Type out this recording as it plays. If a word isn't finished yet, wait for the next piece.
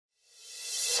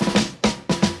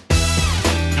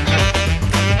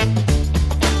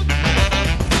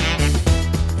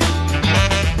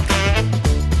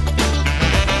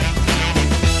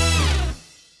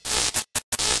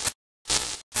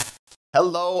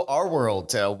Hello,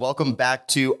 RWorld. Welcome back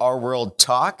to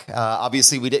RWorldTalk.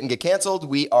 Obviously, we didn't get canceled.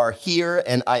 We are here,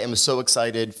 and I am so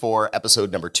excited for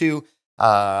episode number 2.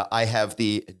 I have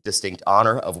the distinct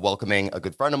honor of welcoming a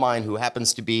good friend of mine who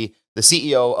happens to be the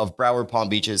CEO of Broward Palm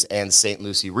Beaches and St.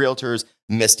 Lucie Realtors,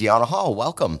 Miss Dionna Hall.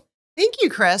 Welcome. Thank you,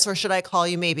 Chris. Or should I call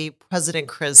you maybe President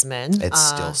Chrisman? It's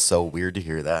still so weird to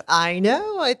hear that. I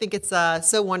know. I think it's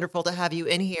so wonderful to have you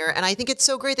in here. And I think it's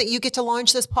so great that you get to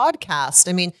launch this podcast.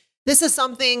 I mean, this is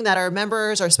something that our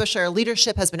members, or especially our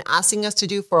leadership, has been asking us to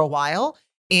do for a while.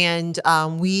 And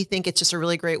we think it's just a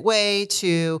really great way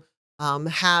to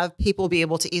have people be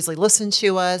able to easily listen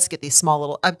to us, get these small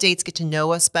little updates, get to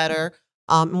know us better.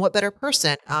 And what better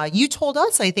person? You told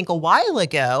us, I think, a while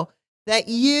ago that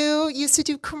you used to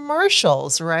do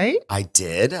commercials, right? I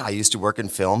did. I used to work in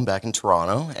film back in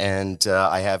Toronto, and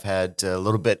I have had a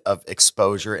little bit of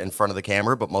exposure in front of the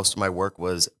camera, but most of my work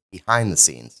was behind the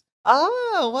scenes.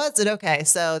 Oh, was it? Okay.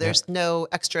 So there's no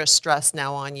extra stress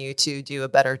now on you to do a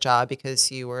better job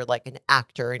because you were like an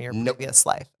actor in your previous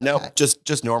life. Nope, Okay.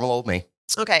 just normal old me.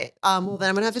 Okay. Well, then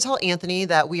I'm going to have to tell Anthony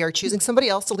that we are choosing somebody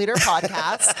else to lead our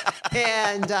podcast.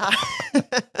 And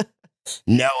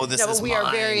No, this is we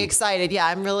are very excited. Yeah,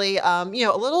 I'm really, a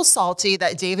little salty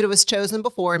that David was chosen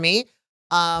before me.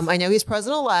 I know he's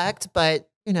president-elect, but,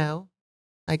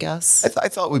 I guess. I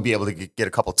thought we'd be able to get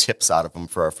a couple tips out of him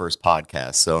for our first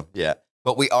podcast. So, yeah.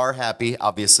 But we are happy,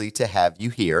 obviously, to have you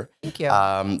here. Thank you.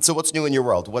 So what's new in your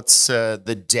world? What's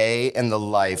the day in the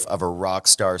life of a rock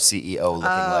star CEO looking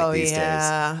like these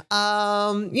days?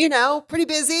 Pretty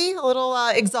busy, a little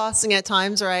exhausting at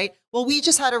times, right? Well, we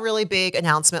just had a really big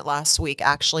announcement last week,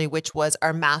 actually, which was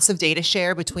our massive data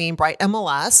share between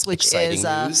BeachesMLS, which Exciting is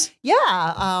news.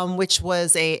 which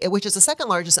is the second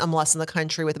largest MLS in the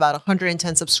country with about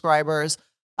 110 subscribers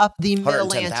up the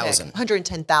Mid-Atlantic.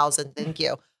 110,000. Thank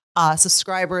you.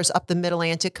 Subscribers up the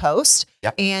Mid-Atlantic coast.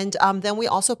 Yep. And then we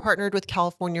also partnered with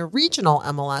California Regional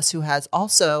MLS, who has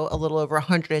also a little over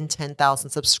 110,000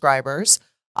 subscribers,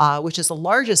 which is the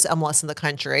largest MLS in the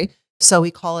country. So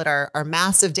we call it our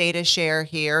massive data share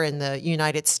here in the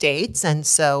United States. And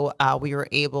so we were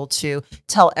able to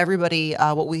tell everybody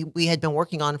what we had been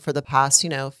working on for the past,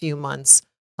 few months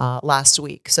last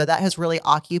week. So that has really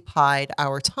occupied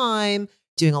our time,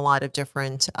 doing a lot of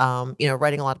different,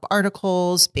 writing a lot of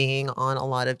articles, being on a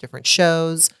lot of different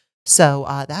shows. So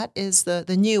that is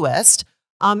the newest.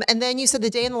 And then you said the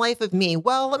day in the life of me.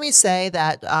 Well, let me say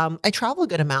that I travel a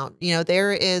good amount.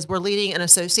 We're leading an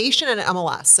association and an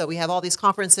MLS. So we have all these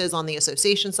conferences on the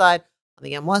association side. On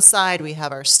the MLS side, we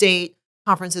have our state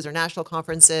conferences or national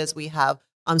conferences. We have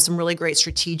some really great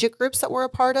strategic groups that we're a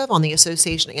part of on the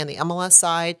association and the MLS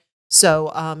side.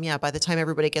 So, by the time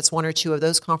everybody gets one or two of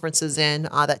those conferences in,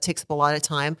 that takes up a lot of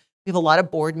time. We have a lot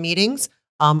of board meetings.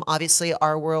 Obviously,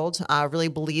 RWorld really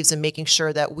believes in making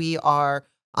sure that we are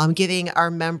giving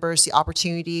our members the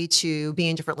opportunity to be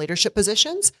in different leadership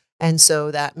positions. And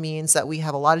so that means that we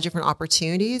have a lot of different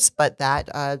opportunities, but that,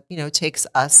 takes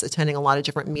us attending a lot of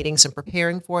different meetings and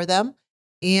preparing for them.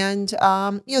 And,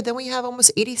 then we have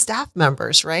almost 80 staff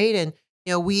members, right? And,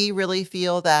 we really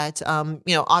feel that,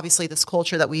 obviously this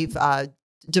culture that we've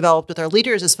developed with our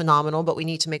leaders is phenomenal, but we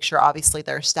need to make sure, obviously,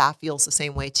 that our staff feels the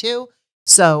same way too.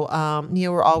 So,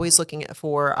 we're always looking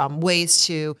for ways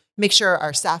to make sure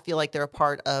our staff feel like they're a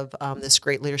part of this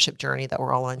great leadership journey that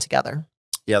we're all on together.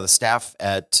 Yeah, the staff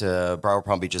at Broward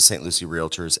Palm Beaches St. Lucie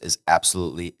Realtors is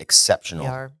absolutely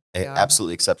exceptional. They are.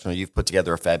 Absolutely exceptional. You've put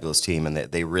together a fabulous team, and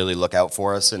they really look out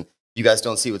for us. And you guys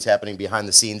don't see what's happening behind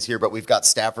the scenes here, but we've got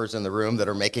staffers in the room that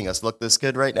are making us look this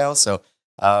good right now. So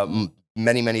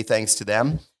many, many thanks to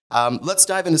them. Let's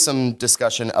dive into some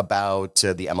discussion about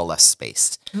the MLS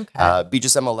space. Okay.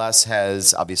 BeachesMLS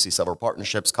has obviously several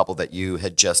partnerships, a couple that you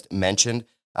had just mentioned.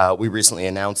 We recently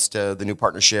announced the new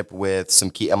partnership with some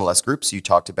key MLS groups. You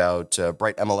talked about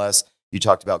Bright MLS. You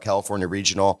talked about California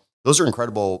Regional. Those are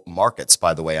incredible markets,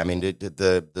 by the way. I mean,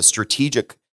 the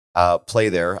strategic play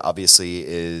there obviously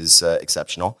is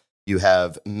exceptional. You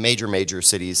have major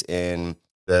cities in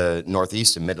the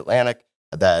Northeast and Mid-Atlantic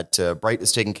that Bright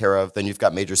is taking care of. Then you've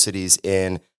got major cities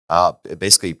in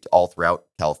basically all throughout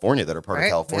California that are part of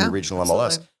California Regional MLS.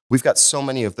 Absolutely. We've got so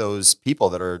many of those people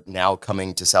that are now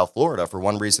coming to South Florida for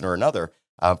one reason or another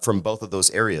from both of those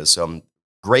areas. So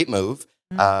great move.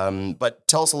 But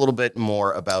tell us a little bit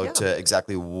more about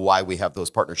exactly why we have those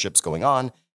partnerships going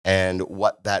on and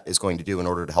what that is going to do in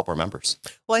order to help our members.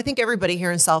 Well, I think everybody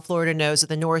here in South Florida knows that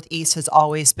the Northeast has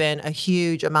always been a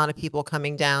huge amount of people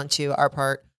coming down to our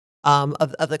part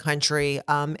of the country.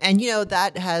 And,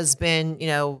 that has been,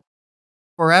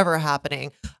 forever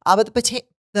happening. But the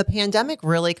The pandemic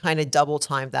really kind of double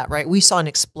timed that, right? We saw an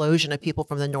explosion of people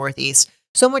from the Northeast,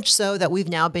 so much so that we've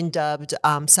now been dubbed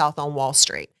South on Wall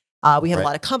Street. We have a Right.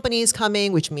 lot of companies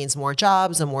coming, which means more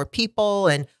jobs and more people.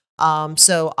 And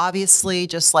so obviously,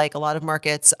 just like a lot of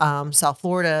markets, South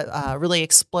Florida really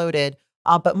exploded,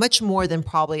 but much more than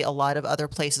probably a lot of other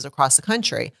places across the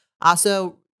country.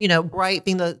 So, Bright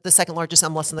being the second largest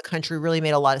MLS in the country really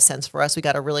made a lot of sense for us. We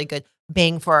got a really good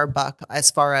bang for our buck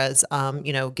as far as,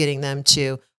 getting them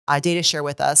to data share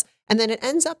with us. And then it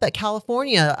ends up that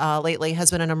California lately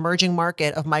has been an emerging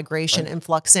market of migration Right.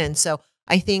 influx in. So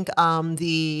I think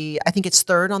I think it's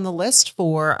third on the list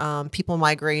for people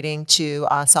migrating to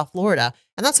South Florida,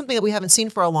 and that's something that we haven't seen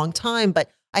for a long time.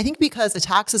 But I think because the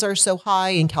taxes are so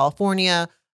high in California,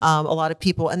 a lot of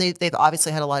people, and they've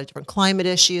obviously had a lot of different climate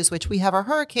issues, which we have our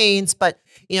hurricanes, but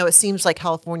it seems like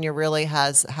California really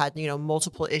has had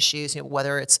multiple issues,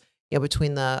 whether it's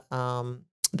between the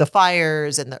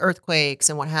fires and the earthquakes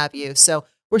and what have you. So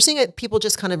we're seeing it, people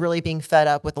just kind of really being fed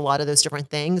up with a lot of those different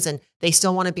things, and they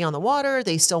still want to be on the water.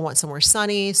 They still want somewhere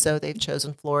sunny. So they've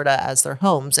chosen Florida as their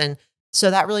homes. And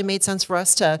so that really made sense for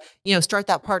us to, start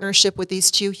that partnership with these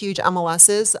two huge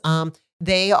MLSs.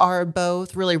 They are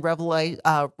both really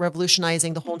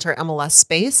revolutionizing the whole entire MLS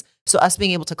space. So us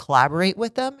being able to collaborate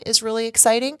with them is really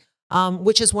exciting.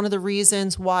 Which is one of the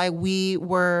reasons why we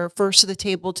were first to the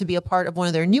table to be a part of one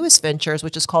of their newest ventures,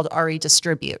 which is called RE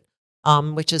Distribute,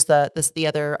 which is the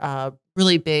other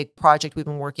really big project we've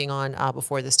been working on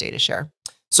before this data share.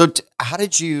 So, how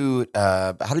did you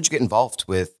get involved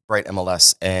with Bright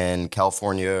MLS and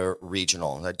California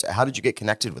Regional? How did you get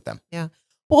connected with them? Yeah.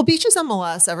 Well, Beaches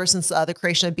MLS, ever since the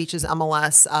creation of Beaches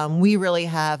MLS, we really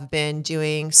have been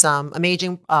doing some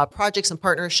amazing projects and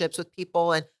partnerships with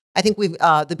people. And I think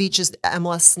the Beaches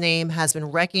MLS name has been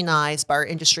recognized by our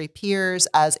industry peers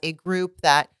as a group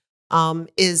that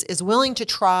is willing to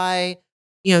try,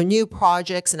 new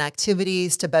projects and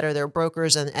activities to better their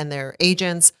brokers and their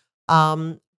agents.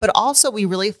 But also, we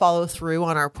really follow through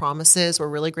on our promises. We're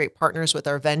really great partners with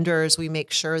our vendors. We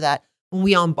make sure that when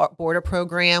we onboard a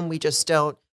program, we just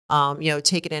don't,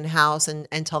 take it in house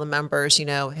and tell the members,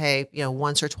 hey,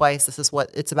 once or twice, this is what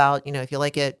it's about. If you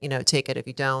like it, take it. If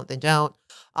you don't, then don't.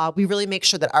 We really make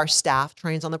sure that our staff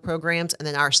trains on the programs, and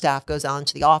then our staff goes out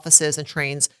into the offices and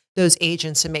trains those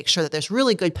agents to make sure that there's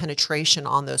really good penetration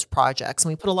on those projects.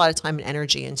 And we put a lot of time and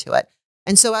energy into it.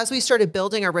 And so as we started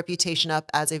building our reputation up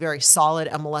as a very solid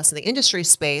MLS in the industry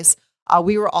space,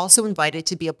 we were also invited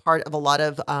to be a part of a lot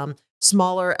of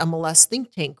smaller MLS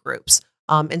think tank groups.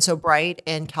 And so Bright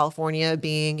and California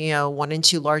being, one and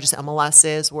two largest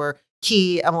MLSs were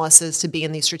key MLSs to be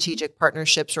in these strategic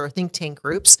partnerships or think tank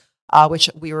groups, which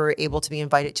we were able to be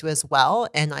invited to as well.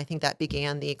 And I think that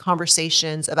began the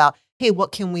conversations about, hey,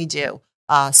 what can we do?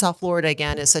 South Florida,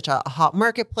 again, is such a hot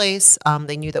marketplace.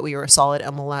 They knew that we were a solid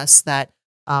MLS that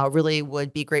really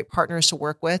would be great partners to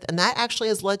work with. And that actually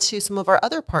has led to some of our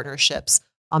other partnerships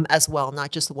as well,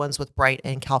 not just the ones with Bright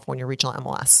and California Regional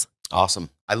MLS. Awesome.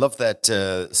 I love that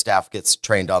staff gets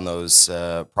trained on those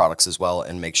products as well,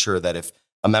 and make sure that if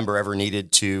a member ever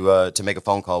needed to make a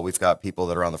phone call, we've got people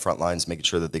that are on the front lines making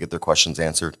sure that they get their questions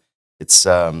answered. It's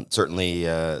certainly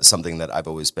something that I've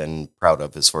always been proud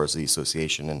of as far as the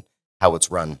association and how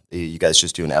it's run. You guys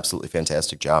just do an absolutely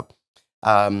fantastic job.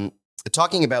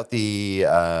 Talking about the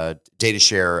data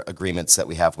share agreements that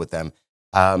we have with them,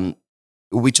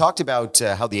 we talked about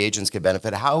how the agents can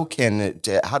benefit. How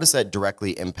does that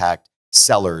directly impact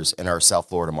sellers in our South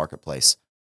Florida marketplace?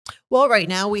 Well, right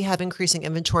now we have increasing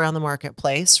inventory on the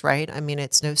marketplace, right? I mean,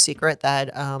 it's no secret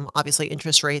that obviously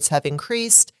interest rates have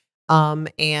increased,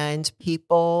 and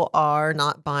people are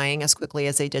not buying as quickly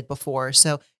as they did before.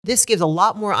 So this gives a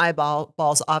lot more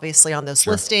eyeballs, obviously, on those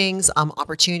Sure. listings,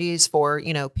 opportunities for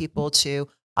people to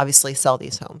obviously sell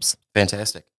these homes.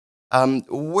 Fantastic.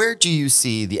 Where do you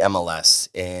see the MLS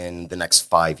in the next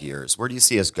 5 years? Where do you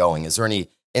see us going? Is there any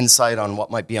insight on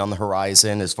what might be on the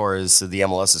horizon as far as the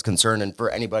MLS is concerned? And for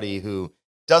anybody who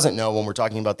doesn't know, when we're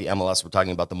talking about the MLS, we're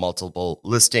talking about the multiple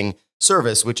listing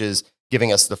service, which is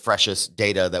giving us the freshest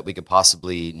data that we could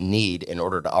possibly need in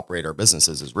order to operate our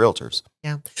businesses as realtors.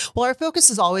 Yeah. Well, our focus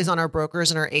is always on our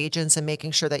brokers and our agents and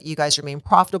making sure that you guys remain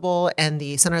profitable and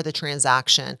the center of the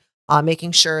transaction.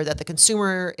 Making sure that the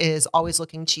consumer is always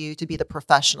looking to you to be the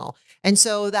professional. And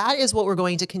so that is what we're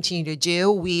going to continue to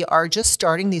do. We are just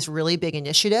starting these really big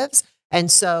initiatives. And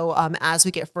so as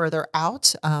we get further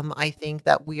out, I think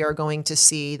that we are going to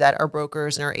see that our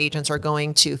brokers and our agents are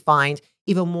going to find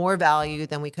even more value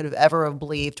than we could have ever have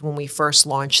believed when we first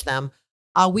launched them.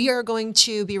 We are going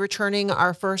to be returning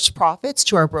our first profits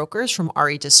to our brokers from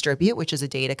RE Distribute, which is a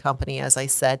data company, as I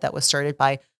said, that was started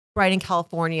by Bright in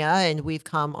California, and we've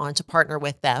come on to partner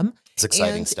with them. It's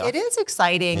exciting And stuff. it is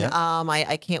exciting. Yeah.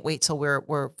 I can't wait till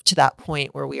we're to that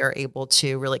point where we are able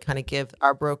to really kind of give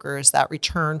our brokers that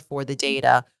return for the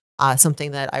data,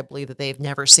 something that I believe that they've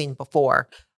never seen before.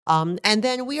 And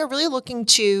then we are really looking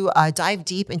to dive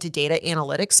deep into data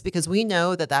analytics because we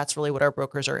know that that's really what our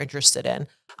brokers are interested in,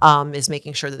 is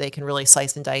making sure that they can really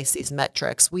slice and dice these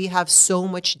metrics. We have so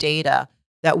much data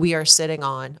that we are sitting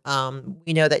on.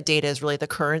 We know that data is really the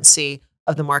currency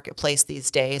of the marketplace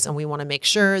these days, and we want to make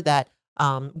sure that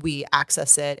we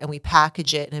access it and we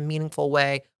package it in a meaningful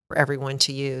way for everyone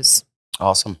to use.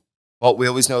 Awesome. Well, we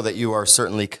always know that you are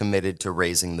certainly committed to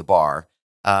raising the bar.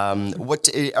 What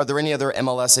are there any other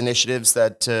MLS initiatives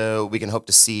that we can hope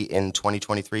to see in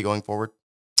 2023 going forward?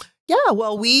 Yeah,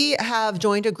 well, we have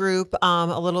joined a group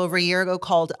a little over a year ago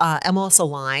called MLS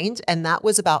Aligned, and that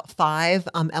was about 5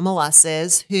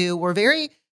 MLSs who were very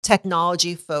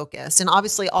technology focused. And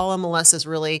obviously, all MLSs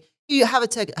really you have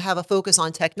have a focus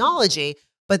on technology,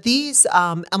 but these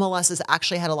MLSs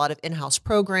actually had a lot of in-house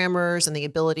programmers and the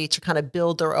ability to kind of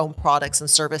build their own products and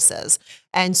services.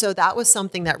 And so that was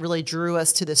something that really drew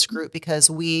us to this group because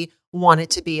we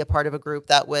wanted to be a part of a group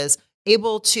that was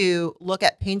able to look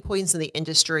at pain points in the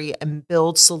industry and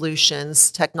build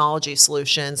solutions, technology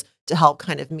solutions to help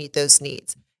kind of meet those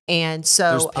needs. And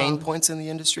so there's pain points in the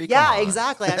industry. Yeah,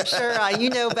 exactly. I'm sure you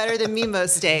know better than me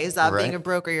most days, being a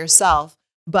broker yourself.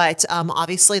 But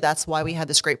obviously, that's why we have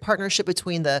this great partnership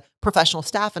between the professional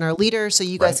staff and our leaders. So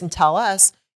you guys can tell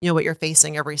us, what you're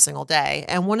facing every single day.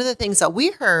 And one of the things that we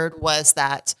heard was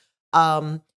that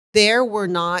there was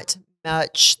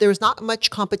not much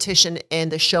competition in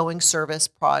the showing service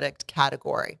product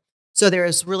category. So there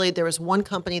was one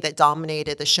company that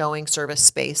dominated the showing service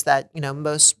space that,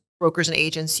 most brokers and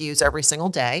agents use every single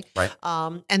day. Right.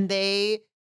 And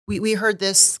we heard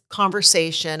this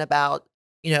conversation about,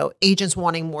 agents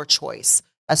wanting more choice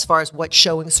as far as what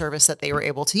showing service that they were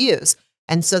able to use.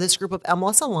 And so this group of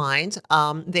MLS Aligned,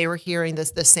 they were hearing the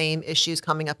same issues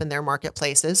coming up in their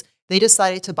marketplaces. They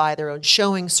decided to buy their own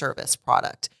showing service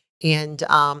product. And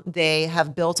they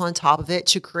have built on top of it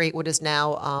to create what is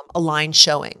now Aligned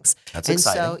Showings. That's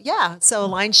exciting. So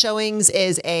Aligned Showings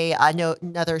is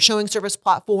another showing service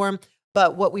platform.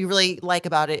 But what we really like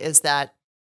about it is that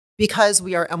because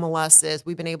we are MLSs,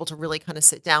 we've been able to really kind of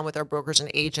sit down with our brokers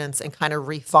and agents and kind of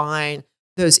refine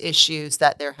those issues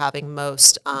that they're having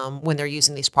most when they're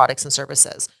using these products and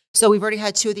services. So we've already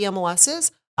had 2 of the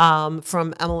MLSs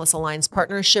from MLS Aligned's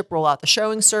partnership roll out the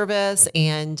showing service,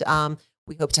 and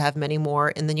we hope to have many more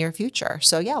in the near future.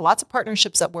 So yeah, lots of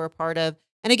partnerships that we're a part of.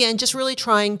 And again, just really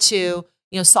trying to,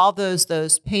 solve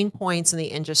those pain points in the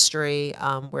industry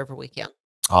wherever we can.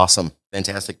 Awesome.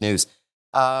 Fantastic news.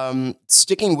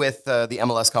 Sticking with the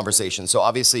MLS conversation. So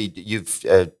obviously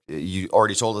you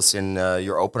already told us in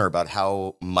your opener about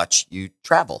how much you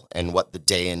travel and what the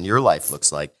day in your life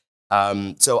looks like.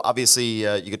 So obviously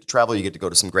you get to travel, you get to go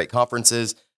to some great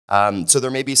conferences. So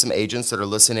there may be some agents that are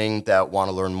listening that want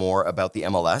to learn more about the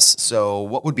MLS. So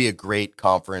what would be a great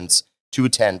conference to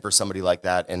attend for somebody like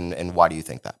that? And why do you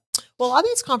think that? Well, a lot of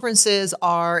these conferences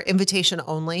are invitation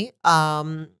only,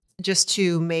 just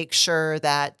to make sure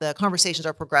that the conversations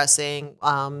are progressing,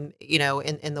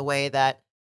 in the way that,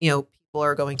 people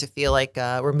are going to feel like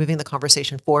we're moving the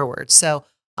conversation forward. So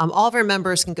all of our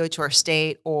members can go to our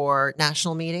state or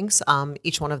national meetings.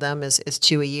 Each one of them is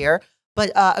 2 a year.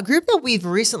 But a group that we've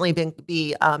recently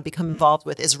become involved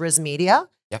with is RIS Media.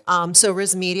 Yep. So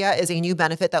RIS Media is a new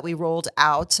benefit that we rolled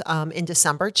out in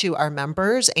December to our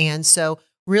members. And so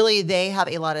really they have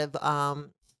a lot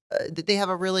of, they have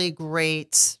a really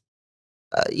great,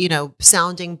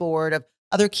 sounding board of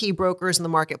other key brokers in the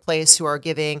marketplace who are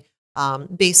giving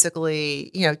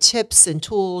basically, tips and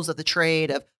tools of the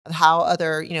trade of how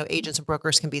other, agents and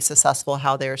brokers can be successful,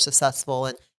 how they're successful,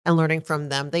 and learning from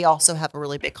them. They also have a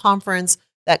really big conference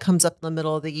that comes up in the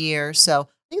middle of the year. So I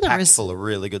think there is full of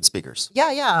really good speakers.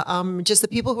 Yeah. Just the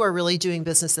people who are really doing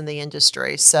business in the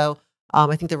industry. So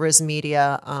I think the RIS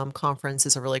Media conference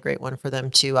is a really great one for them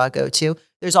to go to.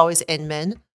 There's always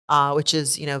Inman, which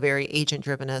is, very agent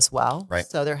driven as well. Right.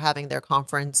 So they're having their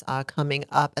conference coming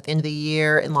up at the end of the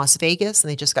year in Las Vegas,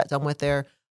 and they just got done with their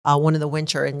one in the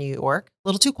winter in New York. A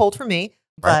little too cold for me,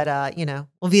 but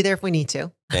we'll be there if we need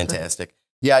to. Fantastic.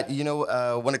 Yeah,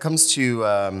 when it comes to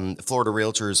Florida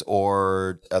Realtors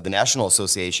or the National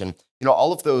Association,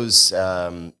 all of those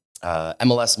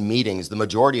MLS meetings, the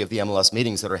majority of the MLS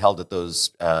meetings that are held at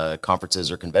those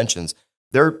conferences or conventions,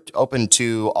 they're open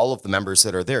to all of the members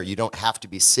that are there. You don't have to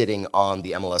be sitting on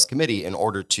the MLS committee in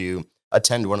order to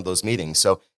attend one of those meetings.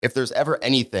 So if there's ever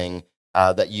anything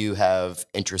that you have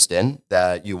interest in,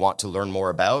 that you want to learn more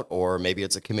about, or maybe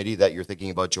it's a committee that you're thinking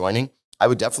about joining, I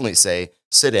would definitely say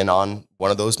sit in on one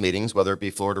of those meetings, whether it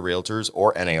be Florida Realtors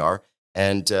or NAR.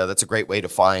 And that's a great way to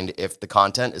find if the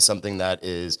content is something that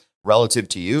is relative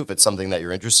to you, if it's something that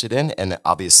you're interested in. And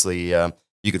obviously,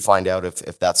 you could find out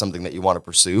if that's something that you want to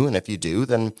pursue. And if you do,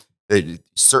 then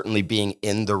certainly being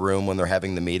in the room when they're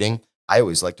having the meeting. I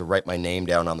always like to write my name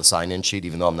down on the sign-in sheet,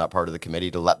 even though I'm not part of the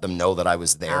committee, to let them know that I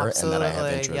was there and that I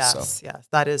have interest. Yes, yes.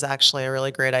 That is actually a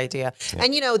really great idea. Yeah.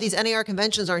 And, these NAR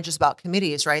conventions aren't just about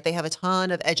committees, right? They have a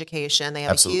ton of education. They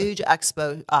have a huge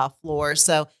expo floor.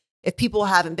 So if people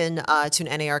haven't been to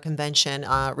an NAR convention,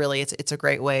 really, it's a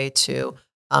great way to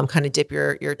kind of dip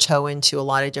your toe into a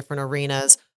lot of different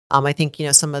arenas. I think,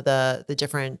 some of the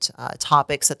different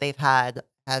topics that they've had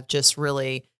have just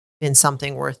really been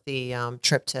something worth the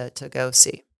trip to go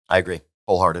see. I agree.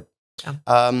 Wholehearted.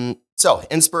 Yeah. So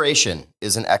inspiration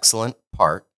is an excellent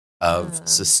part of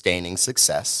sustaining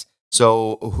success.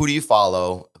 So who do you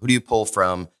follow? Who do you pull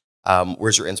from?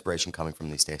 Where's your inspiration coming from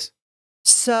these days?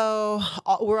 So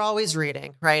we're always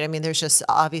reading, right? I mean, there's just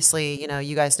obviously,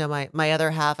 you guys know my other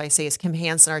half, I say, is Kim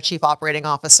Hansen, our chief operating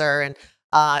officer. And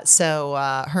so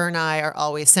her and I are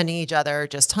always sending each other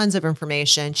just tons of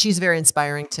information. She's very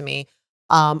inspiring to me.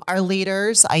 Our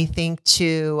leaders, I think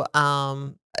too,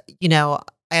 I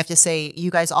have to say,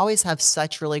 you guys always have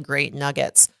such really great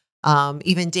nuggets.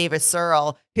 Even David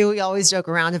Searle, who we always joke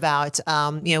around about,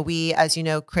 we, as you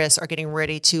know, Chris, are getting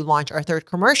ready to launch our third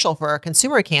commercial for our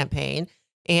consumer campaign.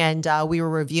 And we were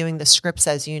reviewing the scripts,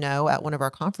 as you know, at one of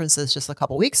our conferences just a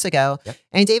couple weeks ago. Yep.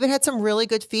 And David had some really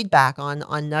good feedback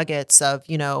on nuggets of,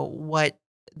 what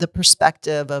the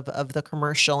perspective of the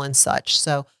commercial and such.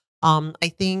 So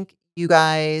I think you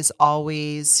guys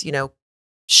always,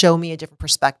 show me a different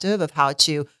perspective of how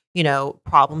to,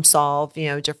 problem solve,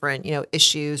 different,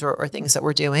 issues or things that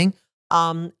we're doing.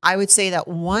 I would say that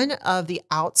one of the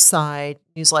outside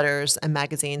newsletters and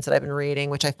magazines that I've been reading,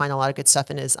 which I find a lot of good stuff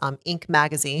in, is Inc.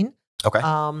 magazine. Okay.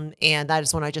 And that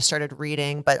is one I just started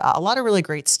reading, but a lot of really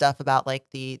great stuff about like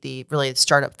the really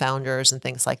startup founders and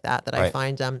things like that I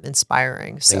find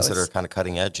inspiring. Things that are kind of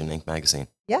cutting edge in Inc. magazine.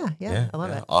 Yeah. I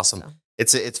love it. Awesome. So.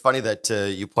 It's funny that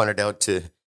you pointed out to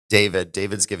David.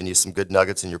 David's giving you some good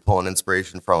nuggets and you're pulling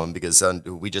inspiration from him, because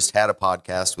we just had a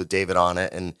podcast with David on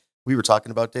it, and we were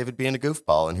talking about David being a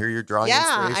goofball, and here you're drawing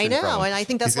inspiration I know. from him. And I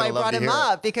think that's why I brought him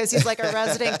up, because he's like a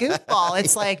resident goofball.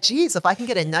 It's like, geez, if I can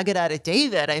get a nugget out of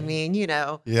David, I mean,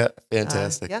 Yeah,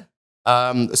 fantastic.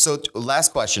 So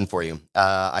last question for you.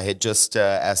 I had just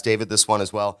asked David this one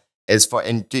as well.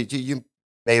 And you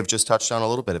may have just touched on a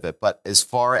little bit of it, but as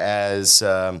far as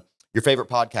your favorite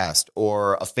podcast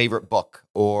or a favorite book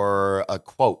or a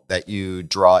quote that you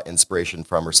draw inspiration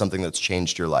from, or something that's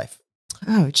changed your life?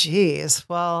 Oh, geez.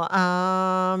 Well,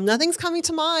 nothing's coming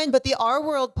to mind, but the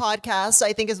RWorld podcast,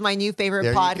 I think, is my new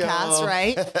favorite podcast,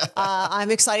 right? I'm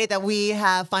excited that we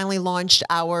have finally launched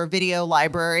our video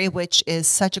library, which is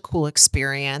such a cool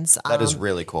experience. That is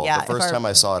really cool. The first time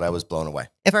I saw it, I was blown away.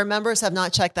 If our members have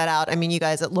not checked that out, I mean, you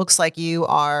guys, it looks like you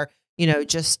are,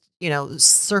 just,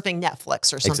 surfing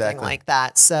Netflix or something like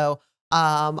that. So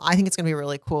I think it's going to be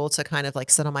really cool to kind of like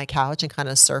sit on my couch and kind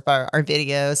of surf our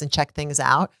videos and check things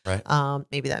out. Right.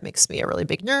 Maybe that makes me a really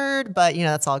big nerd, but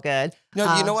that's all good.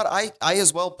 No, you know what? I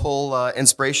as well pull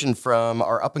inspiration from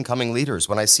our up and coming leaders.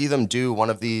 When I see them do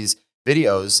one of these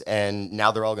videos, and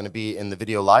now they're all going to be in the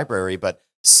video library, but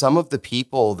some of the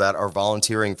people that are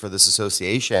volunteering for this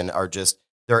association are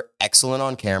they're excellent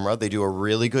on camera. They do a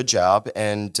really good job.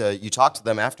 And you talk to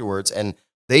them afterwards, and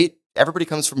everybody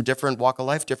comes from different walk of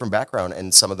life, different background,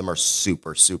 and some of them are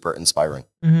super, super inspiring.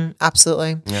 Mm-hmm,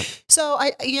 absolutely. Yep. So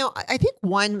I think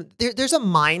there's a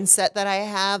mindset that I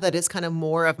have that is kind of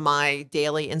more of my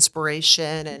daily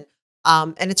inspiration,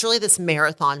 and it's really this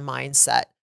marathon mindset.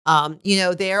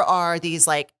 There are these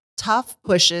like tough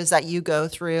pushes that you go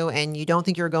through, and you don't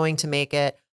think you're going to make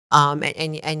it,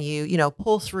 and you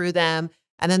pull through them,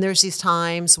 and then there's these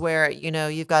times where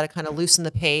you've got to kind of loosen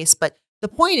the pace, but the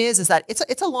point is that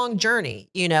it's a long journey.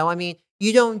 I mean,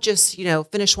 you don't just,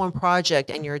 finish one project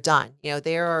and you're done.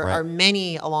 There are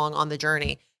many along on the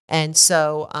journey. And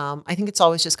so I think it's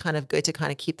always just kind of good to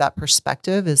kind of keep that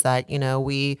perspective, is that,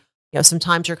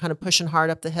 sometimes you're kind of pushing hard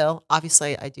up the hill.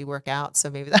 Obviously, I do work out, so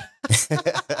maybe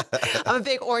that I'm a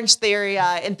big Orange Theory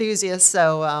enthusiast.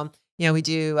 So, we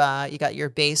do, you got your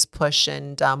base, push,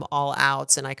 and all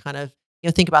outs. And I kind of,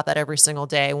 think about that every single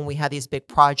day when we have these big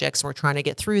projects and we're trying to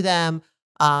get through them,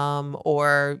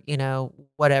 or,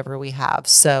 whatever we have.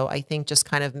 So I think just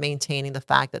kind of maintaining the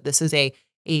fact that this is a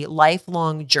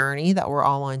lifelong journey that we're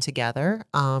all on together,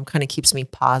 kind of keeps me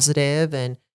positive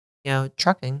and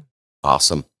trucking.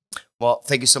 Awesome. Well,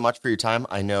 thank you so much for your time.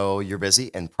 I know you're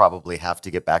busy and probably have to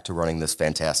get back to running this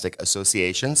fantastic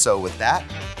association. So with that,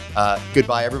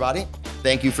 goodbye, everybody.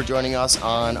 Thank you for joining us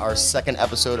on our second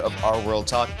episode of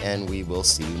RWorldTalk, and we will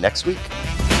see you next week.